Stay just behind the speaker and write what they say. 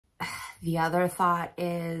The other thought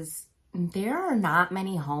is there are not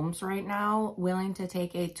many homes right now willing to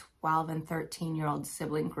take a 12 and 13-year-old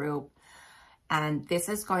sibling group. And this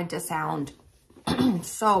is going to sound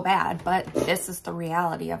so bad, but this is the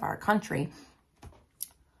reality of our country.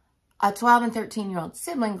 A 12 and 13-year-old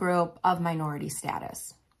sibling group of minority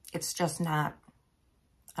status. It's just not,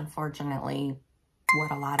 unfortunately,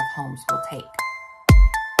 what a lot of homes will take.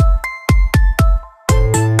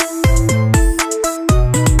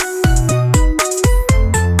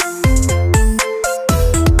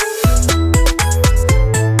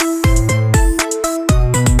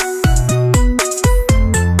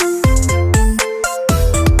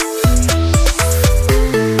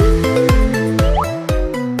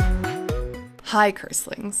 Hi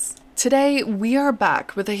Curselings. Today we are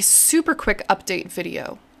back with a super quick update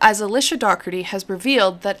video, as Alicia Dougherty has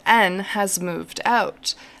revealed that N has moved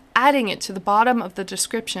out, adding it to the bottom of the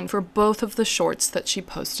description for both of the shorts that she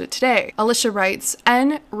posted today. Alicia writes,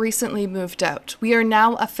 N recently moved out. We are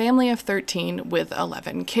now a family of 13 with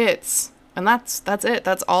 11 kids. And that's it.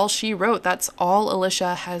 That's all she wrote. That's all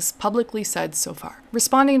Alicia has publicly said so far.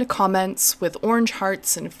 Responding to comments with orange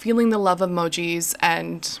hearts and feeling the love emojis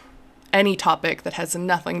and any topic that has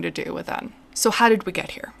nothing to do with N. So how did we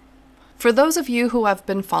get here? For those of you who have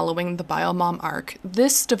been following the Biomom arc,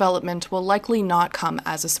 this development will likely not come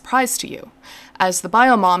as a surprise to you, as the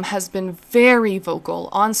Biomom has been very vocal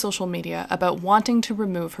on social media about wanting to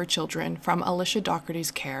remove her children from Alicia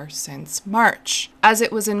Dougherty's care since March, as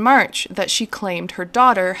it was in March that she claimed her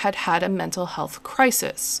daughter had had a mental health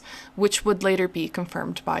crisis, which would later be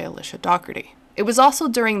confirmed by Alicia Dougherty. It was also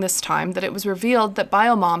during this time that it was revealed that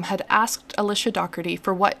Biomom had asked Alicia Dougherty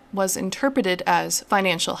for what was interpreted as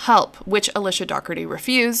financial help, which Alicia Dougherty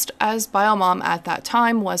refused, as Biomom at that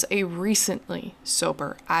time was a recently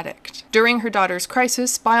sober addict. During her daughter's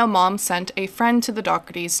crisis, Biomom sent a friend to the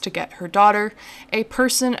Doughertys to get her daughter, a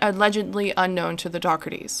person allegedly unknown to the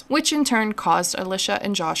Doughertys, which in turn caused Alicia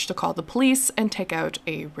and Josh to call the police and take out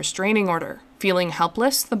a restraining order. Feeling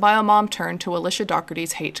helpless, the Biomom turned to Alicia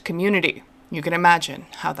Dougherty's hate community. You can imagine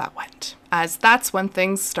how that went, as that's when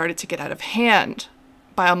things started to get out of hand.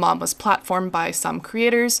 Biomom was platformed by some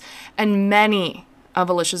creators, and many of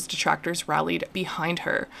Alicia's detractors rallied behind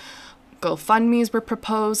her. GoFundMes were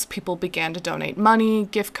proposed, people began to donate money,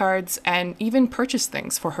 gift cards, and even purchase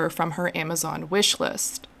things for her from her Amazon wish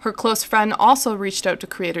list. Her close friend also reached out to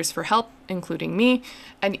creators for help, including me,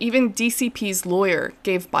 and even DCP's lawyer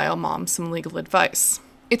gave Biomom some legal advice.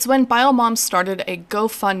 It's when Biomom started a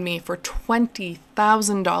GoFundMe for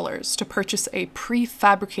 $20,000 to purchase a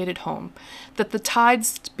prefabricated home that the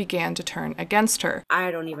tides began to turn against her. I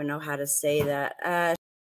don't even know how to say that.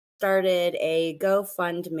 Started a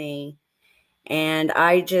GoFundMe, and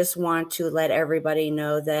I just want to let everybody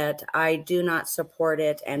know that I do not support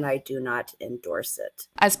it and I do not endorse it.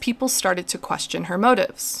 As people started to question her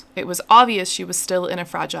motives, it was obvious she was still in a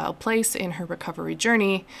fragile place in her recovery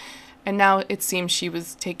journey, and now it seems she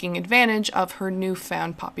was taking advantage of her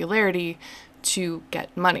newfound popularity to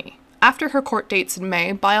get money. After her court dates in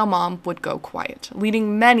May, Biomom would go quiet,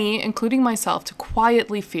 leading many, including myself, to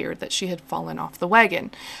quietly fear that she had fallen off the wagon,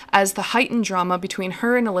 as the heightened drama between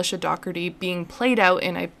her and Alicia Dougherty being played out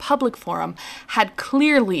in a public forum had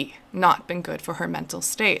clearly not been good for her mental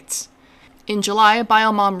state. In July,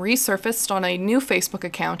 Biomom resurfaced on a new Facebook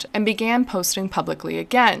account and began posting publicly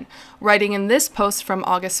again, writing in this post from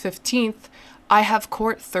August 15th, I have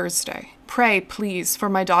court Thursday. Pray, please, for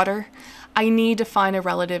my daughter. I need to find a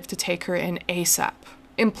relative to take her in ASAP,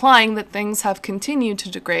 implying that things have continued to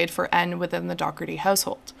degrade for N within the Dougherty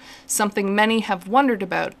household, something many have wondered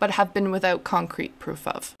about but have been without concrete proof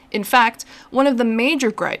of. In fact, one of the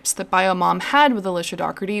major gripes that Biomom had with Alicia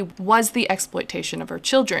Dougherty was the exploitation of her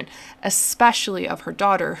children, especially of her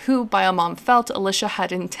daughter, who Biomom felt Alicia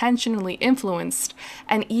had intentionally influenced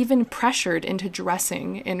and even pressured into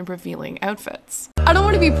dressing in revealing outfits. I don't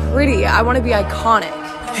want to be pretty, I want to be iconic.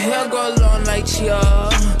 Hair go long like Chia,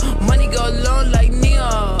 money go long like Nia.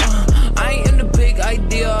 I am the big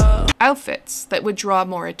idea. Outfits that would draw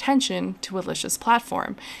more attention to Alicia's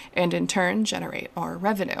platform and in turn generate more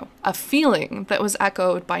revenue. A feeling that was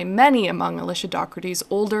echoed by many among Alicia Dougherty's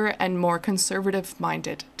older and more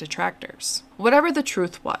conservative-minded detractors. Whatever the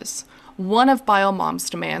truth was, one of Biomom's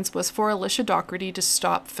demands was for Alicia Dougherty to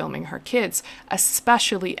stop filming her kids,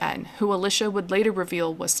 especially N, who Alicia would later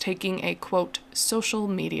reveal was taking a, quote, social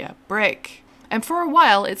media break. and for a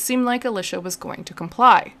while it seemed like Alicia was going to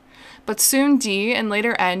comply. But soon Dee and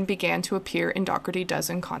later N began to appear in Dougherty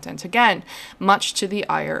Dozen content again, much to the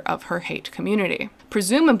ire of her hate community.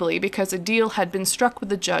 Presumably because a deal had been struck with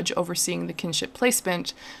the judge overseeing the Kinship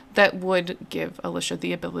placement that would give Alicia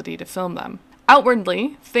the ability to film them.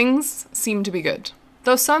 Outwardly, things seemed to be good,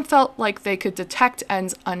 though some felt like they could detect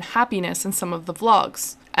N's unhappiness in some of the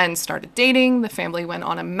vlogs. N started dating, the family went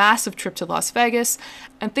on a massive trip to Las Vegas,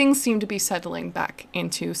 and things seemed to be settling back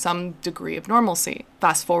into some degree of normalcy.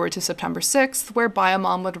 Fast forward to September 6th, where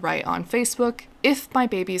Biomom would write on Facebook, "If my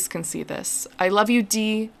babies can see this, I love you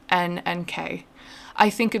D, N, and K. I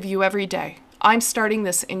think of you every day. I'm starting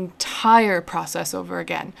this entire process over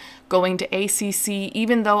again, going to ACC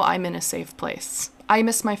even though I'm in a safe place. I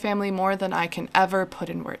miss my family more than I can ever put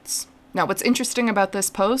in words." Now, what's interesting about this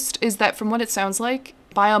post is that from what it sounds like,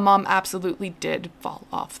 Biomom absolutely did fall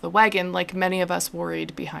off the wagon, like many of us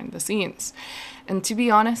worried behind the scenes. And to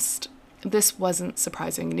be honest, this wasn't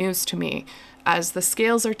surprising news to me, as the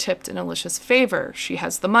scales are tipped in Alicia's favor. She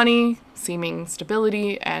has the money, seeming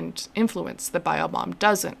stability, and influence that Biomom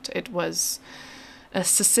doesn't. It was a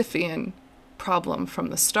Sisyphean problem from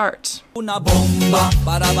the start.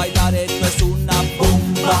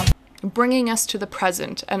 Bringing us to the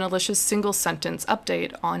present and Alicia's single sentence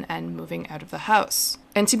update on N moving out of the house.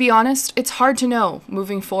 And to be honest, it's hard to know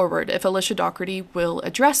moving forward if Alicia Dougherty will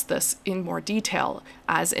address this in more detail,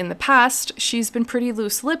 as in the past, she's been pretty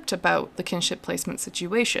loose-lipped about the Kinship placement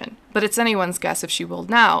situation. But it's anyone's guess if she will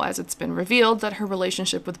now, as it's been revealed that her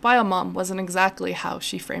relationship with Biomom wasn't exactly how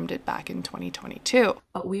she framed it back in 2022.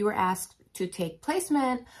 But we were asked to take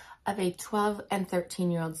placement of a 12 and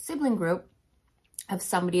 13-year-old sibling group of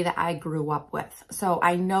somebody that I grew up with. So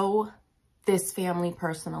I know this family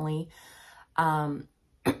personally.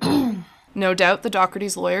 No doubt the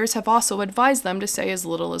Dougherty's lawyers have also advised them to say as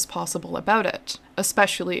little as possible about it,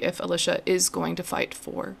 especially if Alicia is going to fight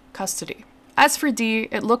for custody. As for Dee,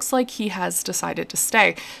 it looks like he has decided to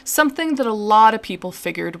stay, something that a lot of people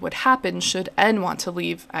figured would happen should N want to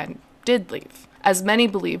leave and did leave, as many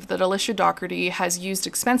believe that Alicia Dougherty has used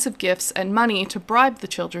expensive gifts and money to bribe the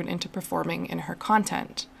children into performing in her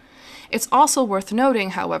content. It's also worth noting,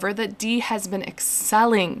 however, that Dee has been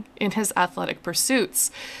excelling in his athletic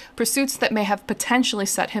pursuits that may have potentially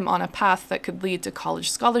set him on a path that could lead to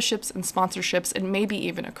college scholarships and sponsorships and maybe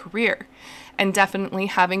even a career. And definitely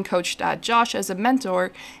having coach dad Josh as a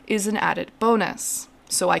mentor is an added bonus,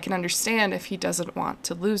 so I can understand if he doesn't want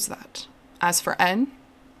to lose that. As for N,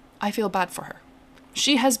 I feel bad for her.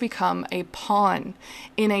 She has become a pawn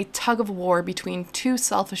in a tug of war between two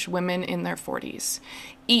selfish women in their 40s,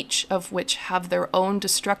 each of which have their own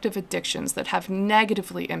destructive addictions that have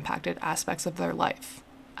negatively impacted aspects of their life.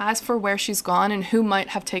 As for where she's gone and who might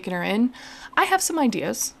have taken her in, I have some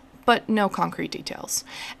ideas, but no concrete details.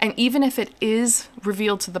 And even if it is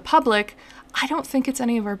revealed to the public, I don't think it's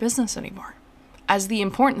any of our business anymore, as the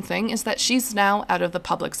important thing is that she's now out of the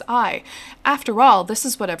public's eye. After all, this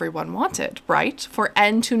is what everyone wanted, right? For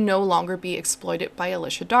N to no longer be exploited by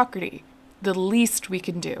Alicia Dougherty. The least we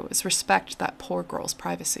can do is respect that poor girl's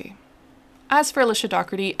privacy. As for Alicia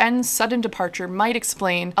Dougherty, N's sudden departure might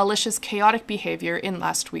explain Alicia's chaotic behavior in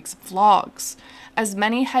last week's vlogs, as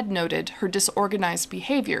many had noted her disorganized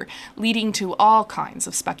behavior, leading to all kinds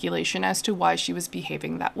of speculation as to why she was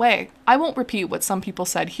behaving that way. I won't repeat what some people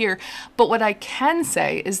said here, but what I can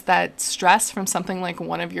say is that stress from something like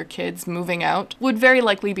one of your kids moving out would very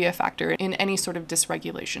likely be a factor in any sort of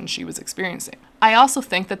dysregulation she was experiencing. I also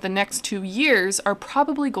think that the next 2 years are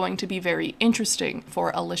probably going to be very interesting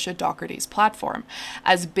for Alicia Dougherty's platform,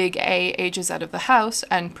 as Big A ages out of the house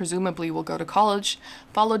and presumably will go to college,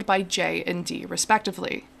 followed by J and D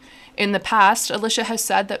respectively. In the past, Alicia has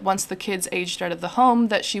said that once the kids aged out of the home,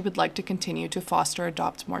 that she would like to continue to foster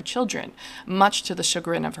adopt more children, much to the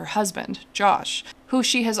chagrin of her husband, Josh, who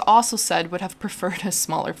she has also said would have preferred a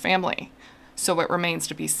smaller family. So it remains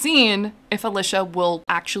to be seen if Alicia will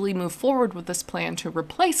actually move forward with this plan to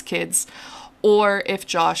replace kids, or if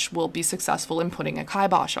Josh will be successful in putting a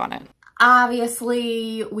kibosh on it.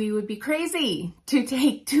 Obviously, we would be crazy to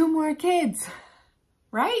take 2 more kids,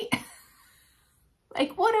 right?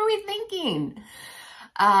 Like, what are we thinking?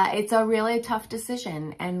 It's a really tough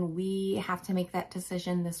decision, and we have to make that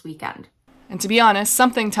decision this weekend. And to be honest,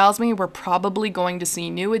 something tells me we're probably going to see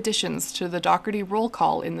new additions to the Dougherty roll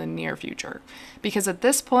call in the near future, because at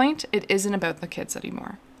this point, it isn't about the kids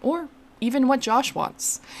anymore, or even what Josh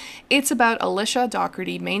wants. It's about Alicia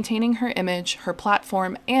Dougherty maintaining her image, her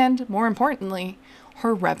platform, and, more importantly,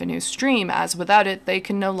 her revenue stream, as without it, they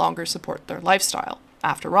can no longer support their lifestyle.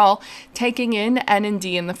 After all, taking in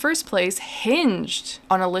N&D in the first place hinged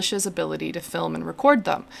on Alicia's ability to film and record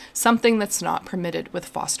them, something that's not permitted with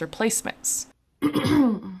foster placements.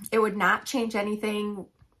 It would not change anything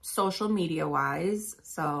social media wise,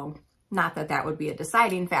 so not that that would be a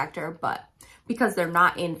deciding factor, but because they're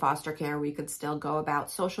not in foster care, we could still go about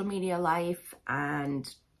social media life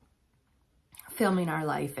and filming our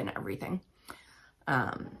life and everything.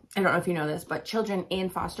 I don't know if you know this, but children in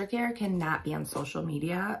foster care cannot be on social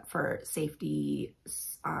media for safety,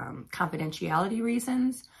 confidentiality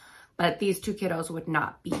reasons, but these two kiddos would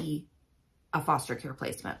not be a foster care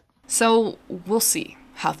placement. So we'll see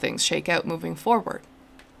how things shake out moving forward.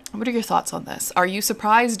 What are your thoughts on this? Are you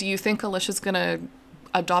surprised? Do you think Alicia's gonna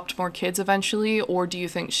adopt more kids eventually, or do you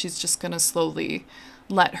think she's just gonna slowly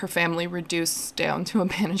let her family reduce down to a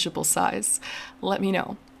manageable size? Let me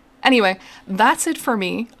know. Anyway, that's it for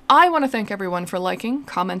me. I want to thank everyone for liking,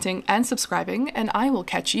 commenting, and subscribing, and I will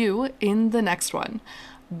catch you in the next one.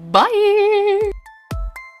 Bye!